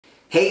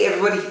Hey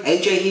everybody,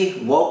 AJ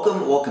here.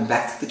 Welcome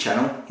back to the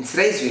channel. In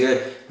today's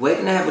video, we're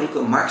going to have a look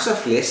at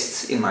Microsoft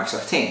Lists in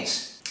Microsoft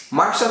Teams.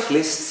 Microsoft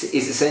Lists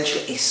is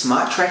essentially a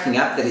smart tracking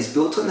app that is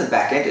built on the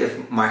back end of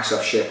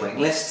Microsoft SharePoint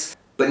Lists.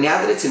 But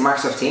now that it's in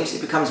Microsoft Teams,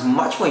 it becomes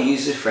much more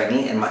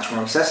user-friendly and much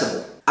more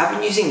accessible. I've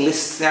been using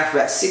Lists now for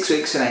about 6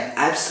 weeks and I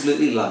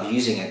absolutely love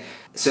using it.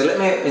 So let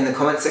me know in the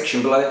comment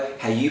section below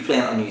how you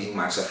plan on using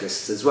Microsoft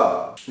Lists as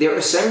well. There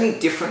are so many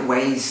different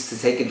ways to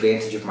take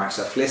advantage of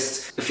Microsoft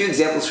Lists. A few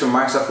examples from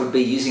Microsoft would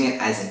be using it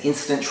as an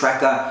incident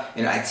tracker,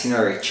 an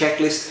itinerary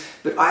checklist,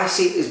 but I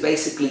see it as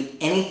basically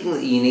anything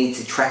that you need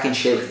to track and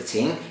share with the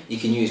team, you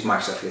can use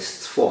Microsoft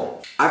Lists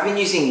for. I've been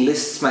using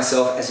Lists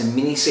myself as a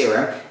mini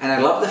CRM, and I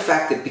love the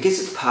fact that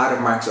because it's part of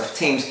Microsoft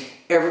Teams,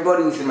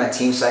 everybody within my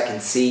team site can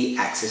see,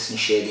 access and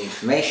share the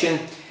information.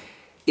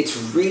 It's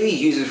really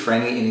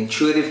user-friendly and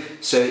intuitive,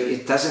 so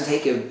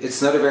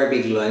it's not a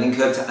very big learning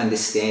curve to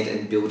understand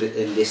and build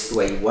a list the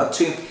way you want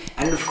to.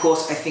 And of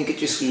course, I think it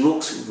just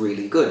looks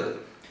really good.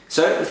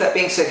 So with that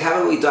being said, how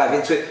about we dive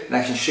into it and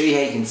I can show you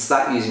how you can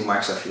start using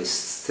Microsoft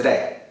Lists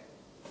today.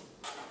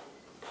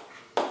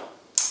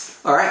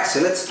 Alright,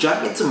 so let's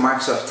jump into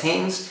Microsoft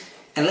Teams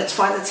and let's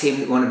find the team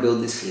that we want to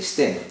build this list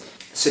in.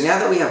 So now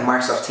that we have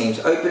Microsoft Teams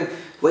open,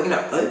 we're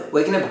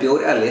going to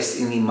build our list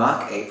in the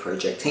Mark A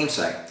Project team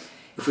site.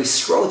 If we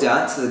scroll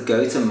down to the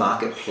Go to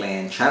Market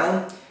Plan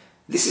channel,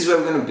 this is where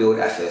we're going to build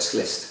our first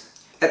list.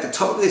 At the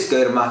top of this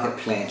Go to Market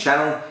Plan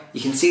channel,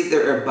 you can see that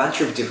there are a bunch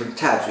of different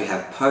tabs. We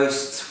have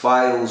posts,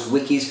 files,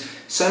 wikis,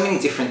 so many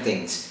different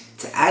things.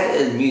 To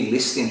add a new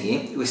list in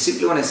here, we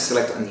simply want to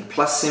select on the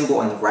plus symbol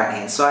on the right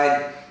hand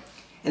side,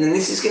 and then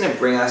this is going to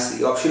bring us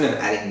the option of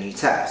adding new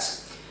tabs.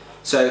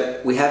 So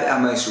we have our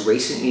most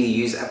recently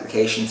used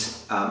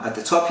applications at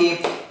the top here,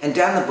 and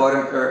down the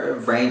bottom are a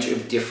range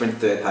of different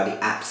third-party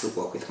apps that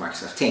work with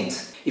Microsoft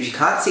Teams. If you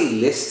can't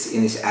see lists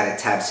in this added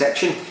tab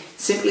section,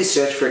 simply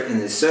search for it in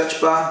the search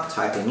bar,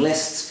 type in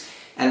lists,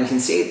 and we can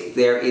see it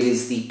there. It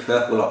is the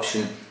purple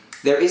option.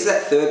 There is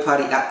that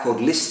third-party app called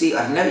Listy.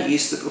 I've never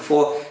used it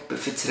before, but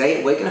for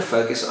today we're going to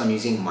focus on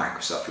using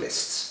Microsoft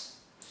Lists.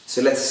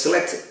 So let's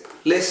select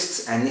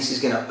Lists, and this is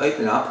going to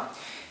open up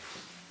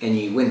a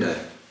new window,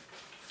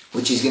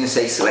 which is going to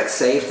say select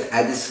save to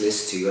add this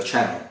list to your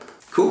channel.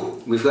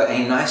 Cool, we've got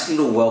a nice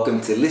little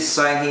welcome to list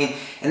sign here,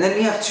 and then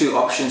we have two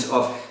options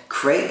of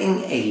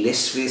creating a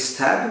list for this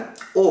tab,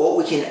 or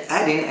we can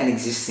add in an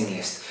existing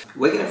list.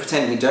 We're going to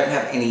pretend we don't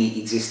have any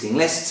existing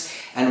lists,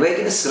 and we're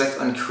going to select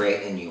on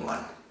create a new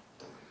one.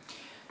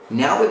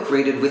 Now we're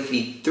greeted with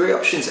the three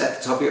options at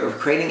the top here of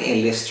creating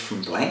a list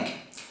from blank.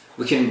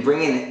 We can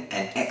bring in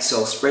an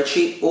Excel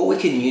spreadsheet, or we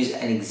can use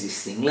an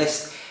existing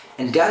list.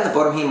 And down the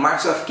bottom here,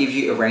 Microsoft gives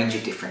you a range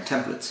of different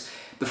templates.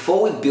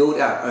 Before we build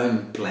our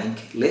own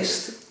blank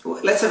list,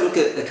 let's have a look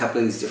at a couple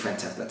of these different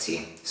templates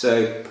here.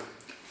 So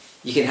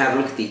you can have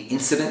a look at the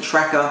incident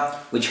tracker,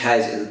 which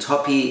has at the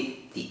top here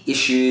the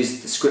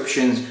issues,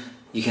 descriptions.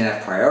 You can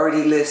have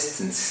priority lists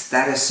and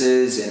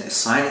statuses and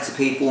assign it to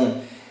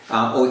people.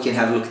 Or we can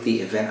have a look at the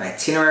event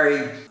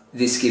itinerary.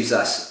 This gives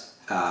us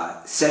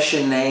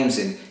session names,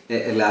 and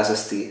it allows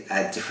us to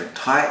add different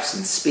types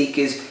and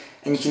speakers.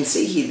 And you can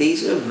see here,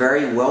 these are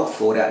very well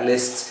thought out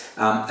lists.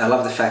 I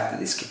love the fact that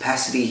this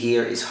capacity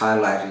here is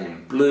highlighted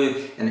in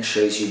blue and it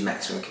shows you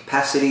maximum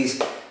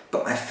capacities.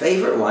 But my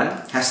favorite one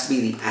has to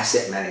be the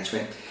asset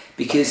management,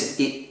 because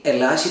it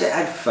allows you to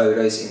add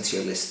photos into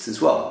your lists as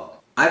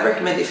well. I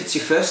recommend if it's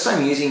your first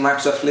time using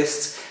Microsoft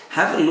Lists,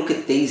 have a look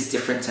at these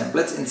different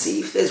templates and see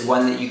if there's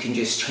one that you can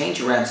just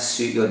change around to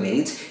suit your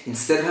needs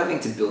instead of having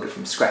to build it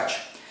from scratch.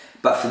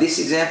 But for this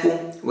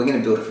example, we're going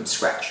to build it from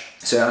scratch.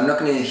 So I'm not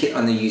going to hit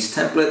on the use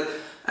template.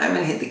 I'm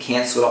going to hit the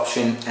cancel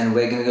option, and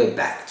we're going to go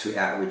back to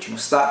our original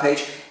start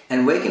page,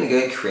 and we're going to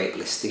go create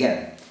list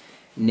again.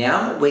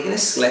 Now we're going to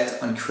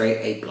select on create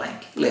a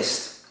blank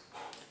list.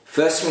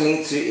 First we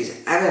need to do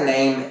is add a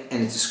name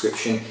and a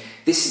description.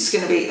 This is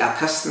going to be our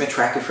customer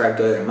tracker for our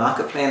go to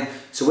market plan.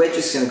 So we're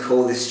just going to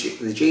call this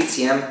the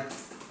GTM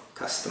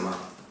customer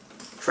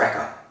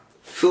tracker.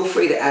 Feel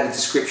free to add a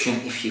description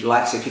if you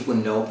like, so people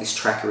know what this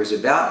tracker is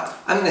about.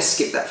 I'm going to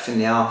skip that for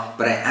now,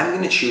 but I am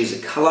going to choose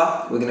a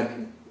color. We're going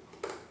to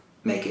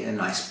make it a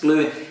nice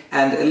blue,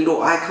 and a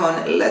little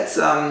icon. Let's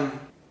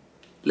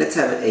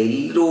have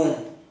a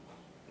little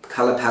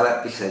color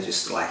palette because I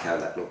just like how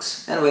that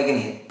looks, and we're going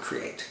to hit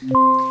create.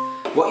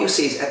 What you'll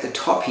see is at the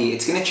top here,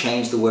 it's going to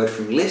change the word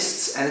from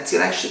lists, and it's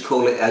going to actually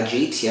call it our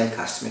GTM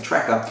customer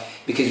tracker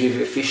because we've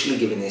officially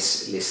given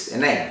this list a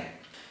name.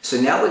 So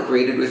now we're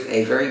greeted with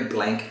a very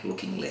blank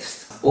looking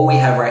list. All we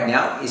have right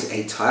now is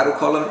a title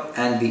column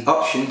and the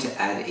option to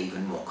add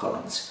even more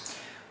columns.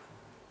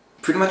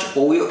 Pretty much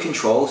all your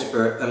controls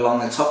are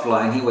along the top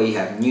line here where you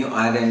have new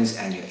items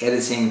and your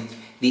editing.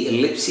 The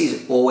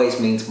ellipses always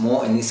means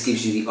more, and this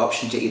gives you the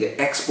option to either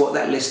export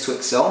that list to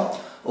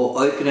Excel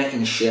or open it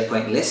in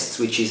SharePoint Lists,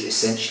 which is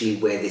essentially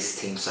where this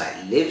team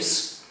site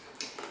lives.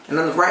 And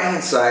on the right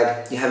hand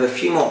side, you have a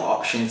few more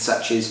options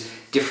such as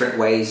different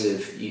ways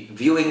of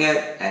viewing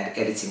it and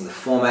editing the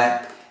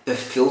format. A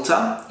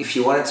filter, if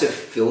you wanted to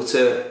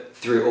filter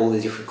through all the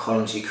different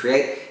columns you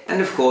create,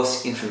 and of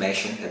course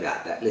information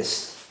about that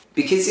list.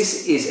 Because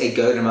this is a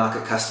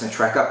go-to-market customer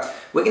tracker,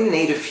 we're going to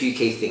need a few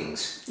key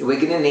things. We're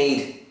going to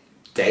need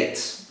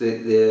dates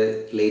that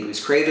the lead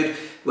was created.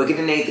 We're going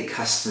to need the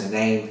customer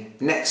name,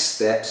 next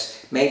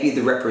steps, maybe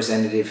the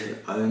representative who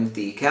owned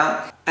the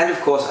account. And of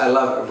course, I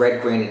love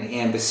red, green, and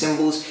amber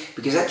symbols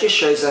because that just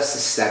shows us the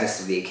status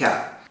of the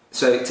account.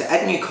 So to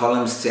add new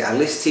columns to our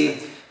list here,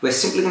 we're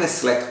simply going to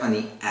select on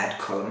the Add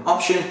Column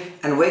option,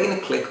 and we're going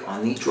to click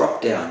on the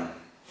drop-down.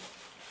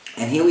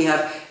 And here we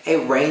have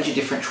a range of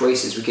different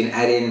choices. We can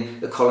add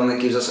in a column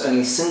that gives us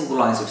only single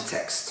lines of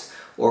text,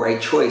 or a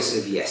choice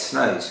of yes,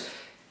 no's.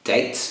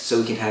 Dates,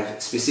 so we can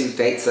have specific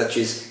dates such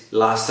as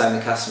last time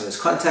the customer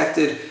was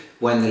contacted,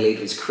 when the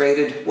lead was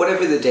created,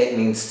 whatever the date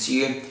means to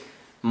you.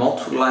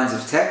 Multiple lines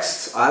of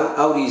text,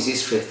 I would use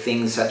this for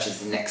things such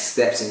as the next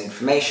steps and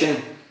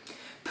information.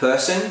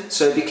 Person,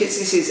 so because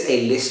this is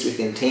a list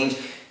within Teams,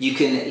 you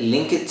can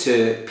link it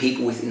to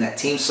people within that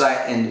team site,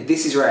 and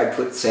this is where I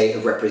put, say, a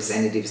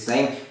representative's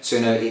name. So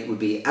no, it would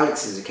be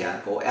Alex's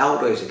account or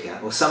Aldo's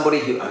account or somebody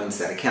who owns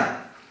that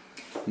account.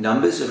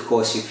 Numbers, of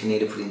course, if you need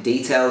to put in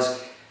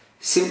details.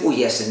 Simple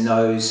yes and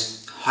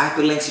no's.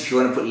 Hyperlinks if you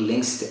want to put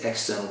links to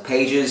external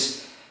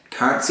pages.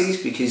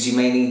 Currencies, because you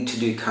may need to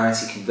do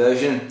currency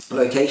conversion.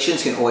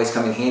 Locations can always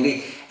come in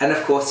handy. And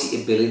of course,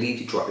 the ability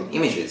to drop in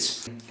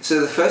images.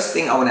 So the first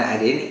thing I want to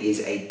add in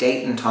is a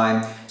date and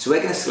time. So we're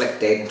going to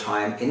select date and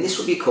time, and this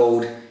will be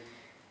called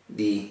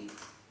the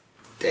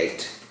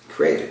date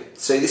created.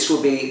 So this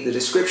will be, the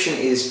description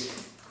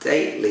is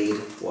date lead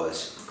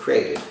was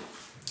created.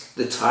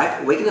 The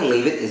type, we're going to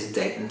leave it as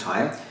date and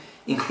time.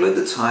 Include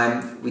the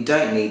time, we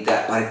don't need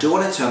that, but I do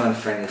want to turn on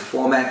friendly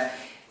format.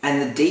 And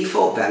the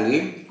default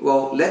value,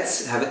 well,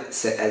 let's have it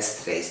set as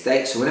today's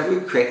date. So whenever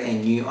we create a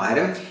new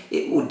item,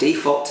 it will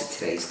default to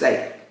today's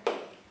date.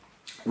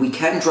 We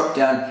can drop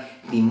down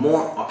the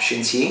more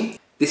options here.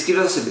 This gives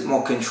us a bit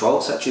more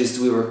control, such as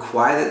do we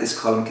require that this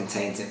column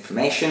contains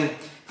information?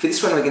 For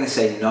this one, we're going to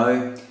say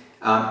no.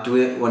 Do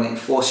we want to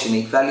enforce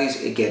unique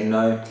values? Again,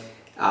 no.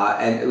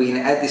 And we can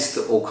add this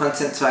to all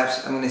content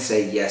types. I'm going to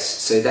say yes.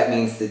 So that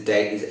means the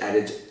date is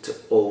added to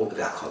all of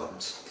our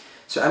columns.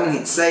 So I'm going to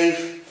hit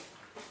save.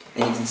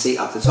 And you can see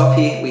up the top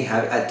here, we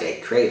have our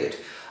date created.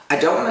 I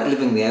don't want it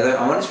living there though,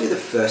 I want it to be the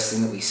first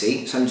thing that we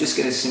see. So I'm just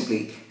going to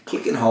simply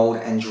click and hold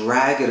and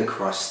drag it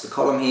across the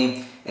column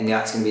here. And now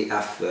it's going to be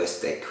our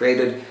first date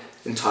created,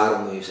 and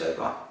title moves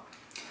over.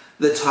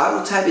 The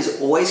title tab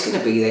is always going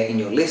to be there in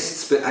your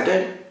lists, but I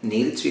don't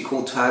need it to be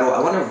called title. I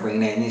want to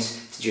rename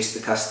this to just the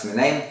customer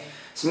name.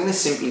 So I'm going to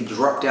simply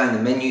drop down the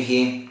menu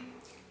here,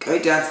 go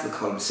down to the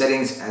column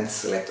settings and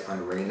select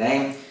on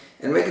rename.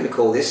 And we're going to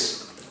call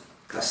this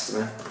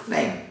customer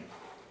name.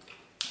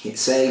 Hit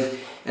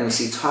save, and we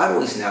see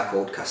title is now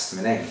called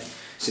customer name.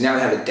 So now we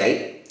have a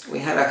date, we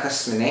have our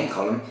customer name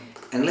column,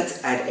 and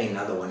let's add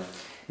another one.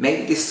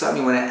 Maybe this time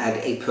you want to add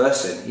a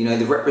person, you know,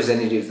 the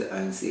representative that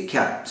owns the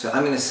account. So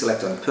I'm going to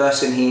select on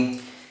person here,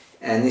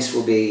 and this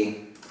will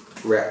be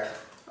rep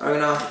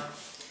owner.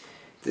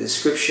 The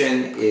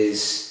description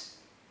is,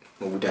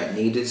 well, we don't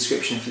need a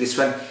description for this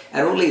one,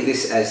 and we'll leave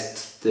this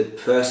as the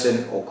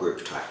person or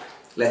group type.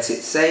 Let's hit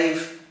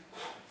save,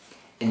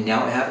 and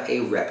now we have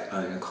a rep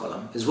owner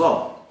column as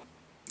well.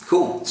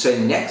 Cool, so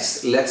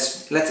next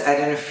let's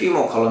add in a few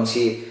more columns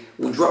here.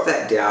 We'll drop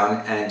that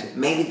down, and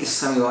maybe this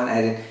time we want to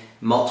add in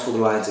multiple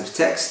lines of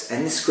text,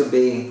 and this could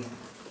be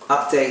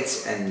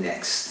updates and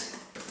next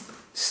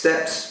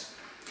steps.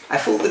 I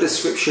thought the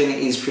description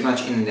is pretty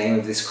much in the name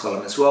of this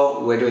column as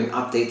well. We're doing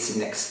updates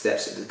and next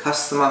steps of the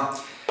customer.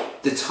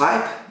 The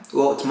type,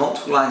 well, it's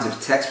multiple lines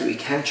of text, but we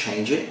can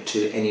change it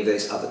to any of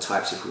those other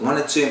types if we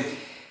wanted to.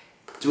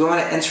 Do we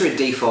want to enter a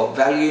default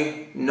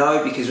value?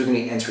 No, because we're going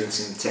to be entering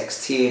some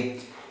text here,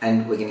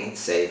 and we're going to hit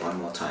save one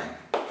more time.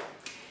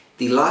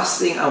 The last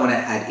thing I want to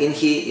add in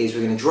here is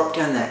we're going to drop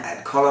down that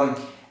add column,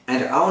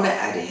 and I want to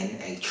add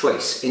in a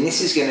choice. And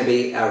this is going to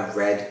be our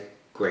red,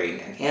 green,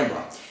 and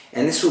amber.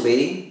 And this will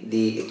be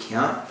the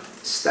account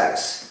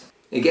status.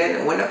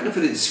 Again, we're not going to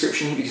put a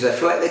description here because I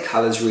feel like the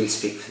colors really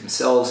speak for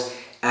themselves.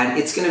 And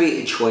it's going to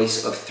be a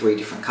choice of 3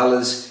 different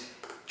colors.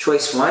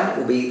 Choice 1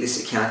 will be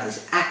this account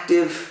is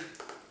active,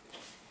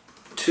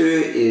 2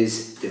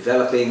 is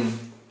developing,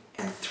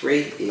 and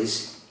 3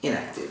 is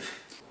inactive.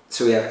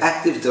 So we have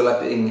active,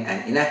 developing,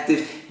 and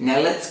inactive. Now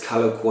let's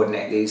color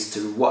coordinate these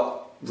to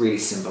what really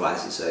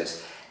symbolizes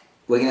those.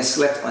 We're going to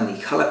select on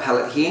the color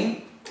palette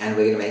here, and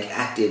we're going to make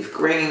active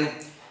green.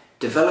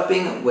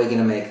 Developing, we're going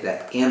to make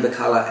that amber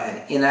color,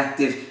 and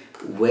inactive,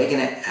 we're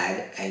going to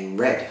add a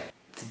red.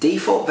 The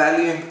default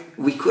value,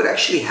 we could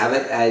actually have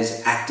it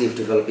as active,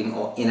 developing,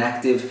 or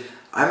inactive.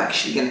 I'm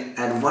actually going to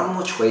add one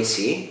more choice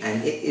here,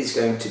 and it is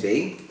going to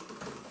be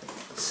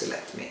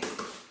select me.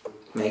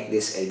 Make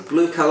this a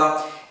blue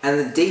color, and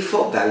the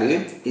default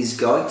value is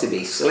going to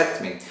be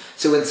select me.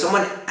 So when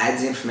someone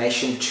adds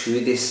information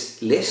to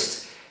this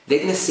list, they're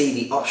going to see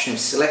the option of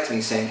select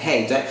me saying,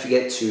 hey, don't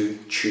forget to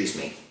choose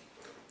me.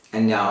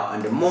 And now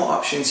under more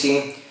options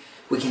here,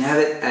 we can have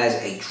it as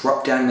a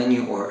drop down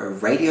menu or a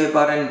radio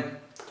button.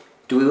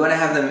 Do we want to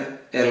have them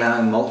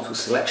allowing multiple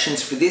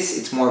selections? For this,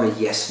 it's more of a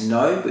yes,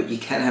 no, but you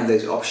can have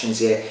those options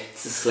here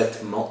to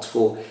select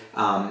multiple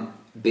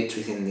bits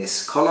within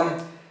this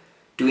column.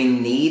 Do we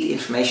need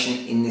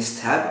information in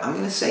this tab? I'm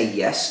going to say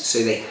yes,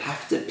 so they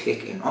have to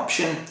pick an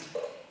option.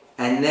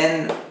 And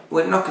then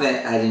we're not going to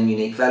add in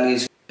unique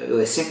values.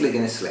 We're simply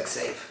going to select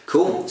save.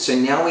 Cool. So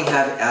now we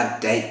have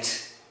our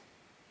date,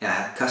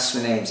 our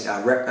customer names,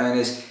 our rep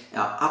owners,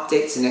 our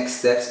updates and next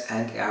steps,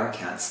 and our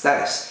account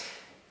status.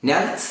 Now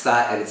let's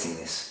start editing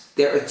this.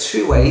 There are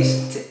two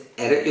ways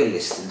to edit your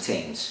list in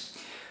Teams.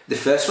 The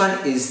first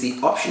one is the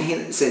option here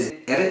that says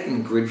edit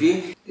in grid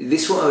view.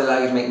 This will allow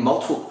you to make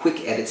multiple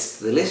quick edits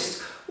to the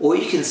list, or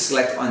you can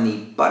select on the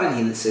button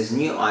here that says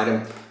new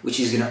item,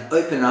 which is going to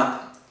open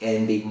up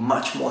and be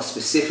much more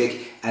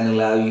specific and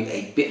allow you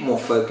a bit more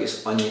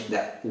focus on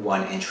that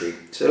one entry.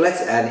 So let's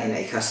add in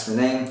a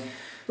customer name.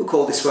 We'll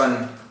call this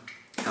one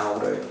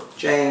Aldo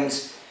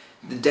James.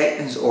 The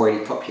date has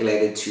already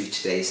populated to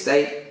today's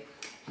date.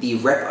 The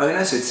rep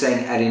owner, so it's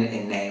saying add in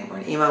a name or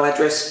an email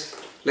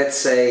address. Let's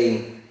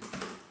say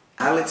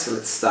Alex, so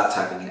let's start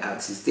typing in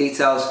Alex's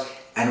details,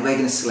 and we're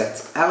going to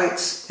select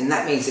Alex, and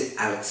that means that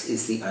Alex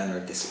is the owner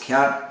of this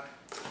account.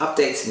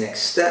 Updates and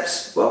next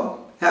steps.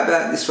 Well, how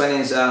about this one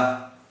is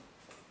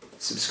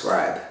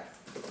subscribe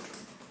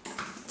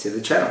to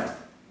the channel.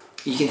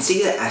 You can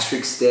see the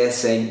asterisk there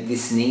saying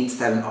this needs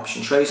to have an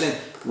option chosen.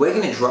 We're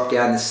going to drop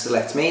down to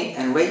select me,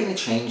 and we're going to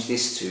change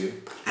this to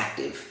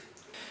active.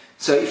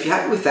 So if you're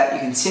happy with that, you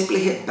can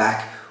simply hit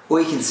back, or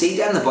you can see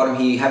down the bottom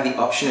here you have the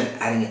option of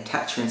adding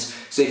attachments.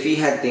 So if you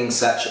had things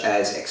such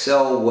as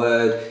Excel,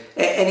 Word,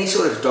 any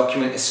sort of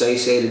document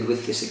associated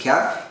with this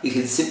account, you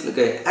can simply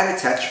go add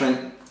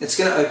attachment. It's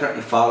going to open up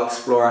your file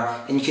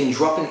explorer, and you can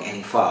drop in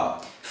any file.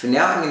 For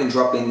now, I'm going to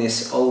drop in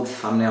this old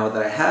thumbnail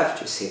that I have.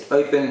 Just hit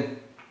open,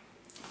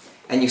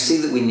 and you'll see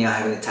that we now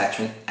have an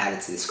attachment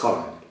added to this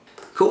column.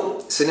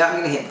 Cool. So now I'm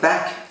going to hit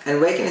back, and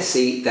we're going to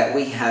see that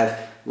we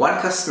have one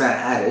customer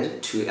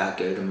added to our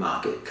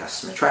go-to-market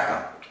customer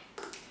tracker.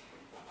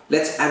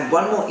 Let's add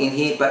one more in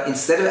here, but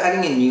instead of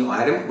adding a new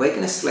item, we're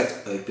going to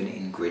select open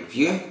in grid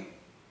view.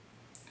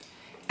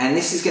 And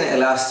this is going to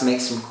allow us to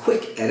make some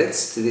quick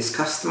edits to this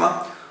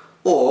customer,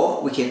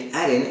 or we can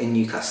add in a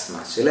new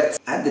customer. So let's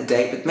add the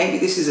date, but maybe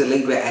this is a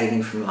lead we're adding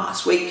in from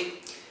last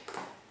week.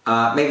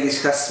 Maybe this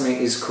customer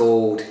is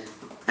called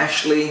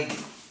Ashley.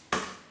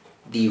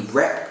 The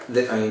rep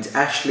that owns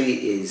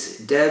Ashley is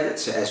Deb,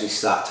 so as we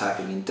start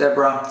typing in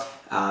Deborah,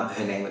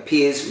 her name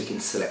appears, we can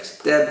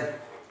select Deb.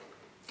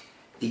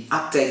 The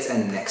updates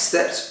and next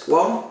steps,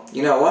 well,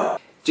 you know what?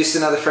 Just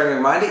another friendly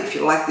reminder, if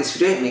you like this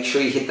video, make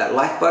sure you hit that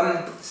like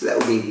button. So that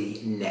will be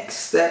the next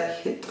step,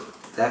 hit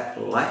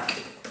that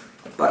like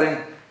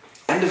button.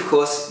 And of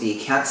course, the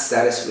account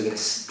status, we're going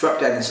to drop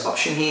down this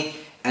option here,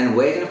 and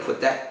we're going to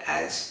put that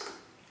as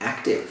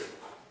active.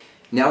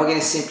 Now we're going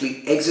to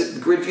simply exit the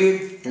grid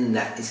view, and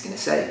that is going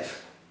to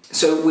save.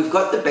 So we've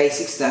got the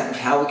basics down of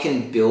how we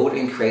can build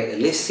and create a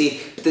list here,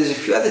 but there's a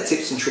few other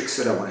tips and tricks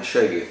that I want to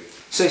show you.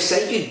 So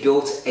say you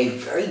built a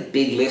very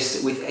big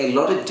list with a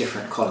lot of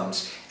different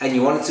columns, and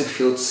you wanted to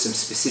filter some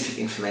specific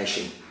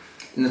information.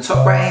 In the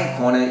top right hand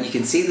corner, you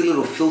can see the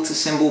little filter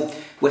symbol.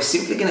 We're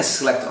simply going to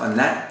select on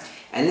that,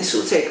 and this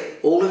will take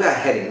all of our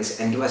headings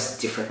and give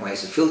us different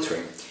ways of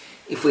filtering.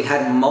 If we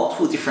had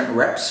multiple different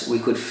reps, we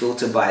could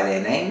filter by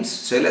their names.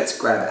 So let's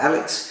grab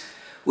Alex.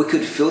 We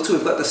could filter,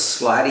 we've got the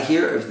slider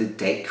here of the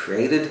date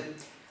created.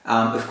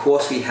 Of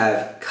course, we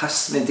have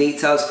customer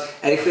details.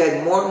 And if we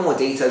had more and more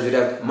details, we'd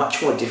have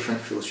much more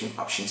different filtering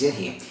options in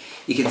here.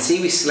 You can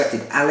see we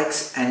selected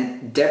Alex,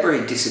 and Deborah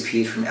had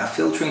disappeared from our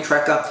filtering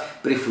tracker.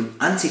 But if we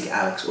untick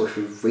Alex, or if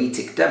we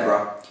retick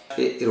Deborah,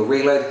 it'll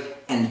reload,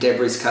 and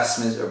Deborah's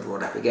customers are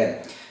brought up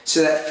again.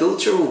 So that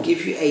filter will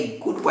give you a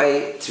good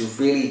way to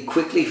really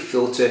quickly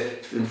filter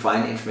and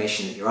find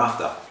information that you're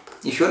after.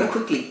 If you want to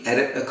quickly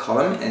edit a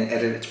column and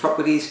edit its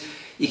properties,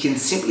 you can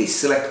simply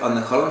select on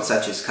the column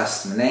such as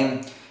customer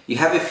name. You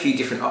have a few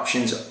different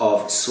options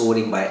of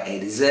sorting by A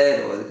to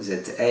Z or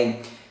Z to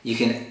A. You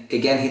can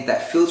again hit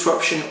that filter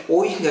option,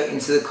 or you can go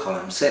into the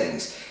column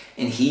settings.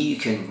 And here you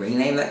can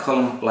rename that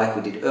column like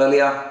we did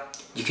earlier.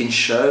 You can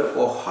show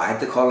or hide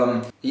the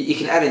column. You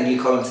can add a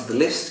new column to the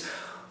list,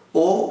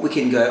 or we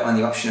can go on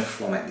the option of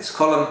format this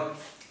column,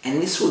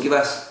 and this will give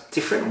us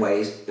different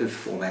ways of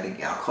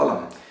formatting our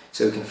column.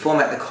 So we can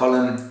format the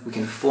column, we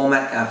can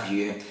format our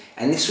view,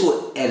 and this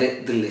will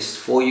edit the list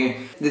for you.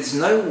 There's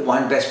no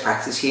one best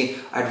practice here.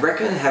 I'd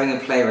recommend having a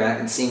play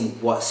around and seeing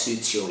what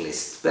suits your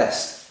list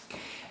best.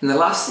 And the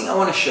last thing I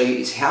want to show you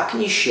is how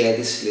can you share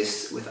this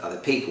list with other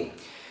people.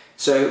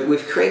 So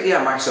we've created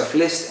our Microsoft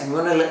list, and we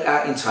want to let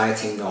our entire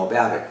team know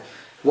about it.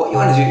 What you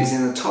want to do is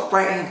in the top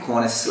right hand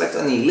corner, select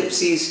on the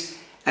ellipses,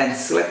 and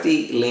select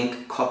the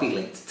link, copy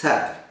link to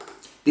tab.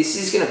 This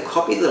is going to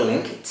copy the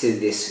link to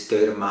this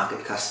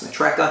go-to-market customer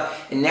tracker,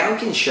 and now we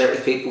can share it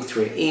with people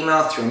through an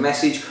email, through a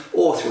message,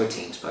 or through a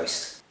Teams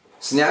post.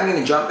 So now I'm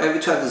going to jump over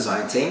to our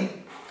design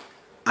team.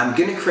 I'm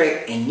going to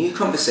create a new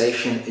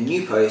conversation, a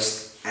new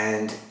post,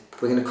 and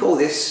we're going to call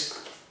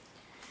this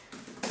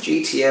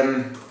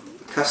GTM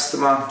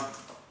customer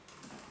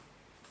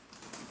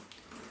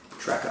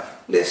tracker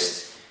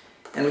list,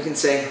 and we can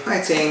say,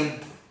 hi team,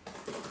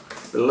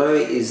 below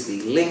is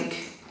the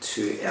link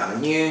to our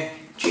new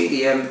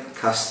GDM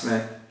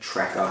customer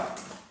tracker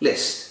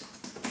list,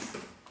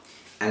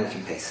 and we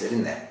can paste it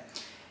in there.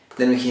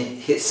 Then we can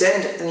hit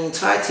send, and the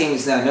entire team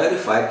is now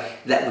notified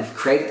that we've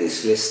created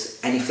this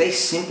list, and if they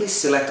simply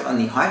select on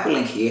the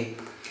hyperlink here,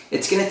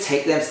 it's going to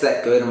take them to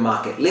that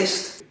go-to-market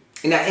list,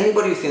 and now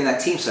anybody within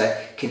that team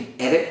site can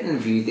edit and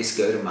view this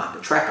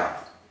go-to-market tracker.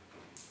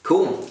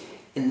 Cool.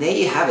 And there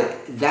you have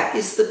it. That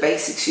is the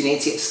basics you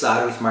need to get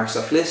started with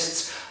Microsoft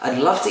Lists. I'd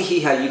love to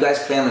hear how you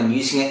guys plan on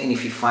using it and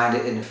if you find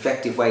it an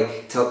effective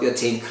way to help your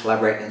team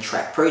collaborate and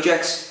track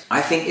projects.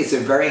 I think it's a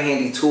very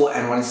handy tool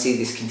and want to see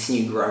this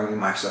continue growing in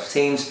Microsoft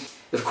Teams.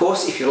 Of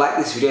course, if you like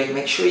this video,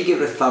 make sure you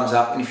give it a thumbs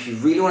up, and if you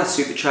really want to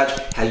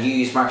supercharge how you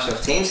use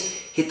Microsoft Teams,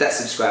 hit that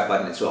subscribe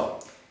button as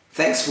well.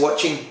 Thanks for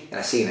watching, and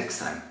I'll see you next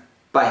time.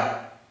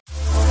 Bye.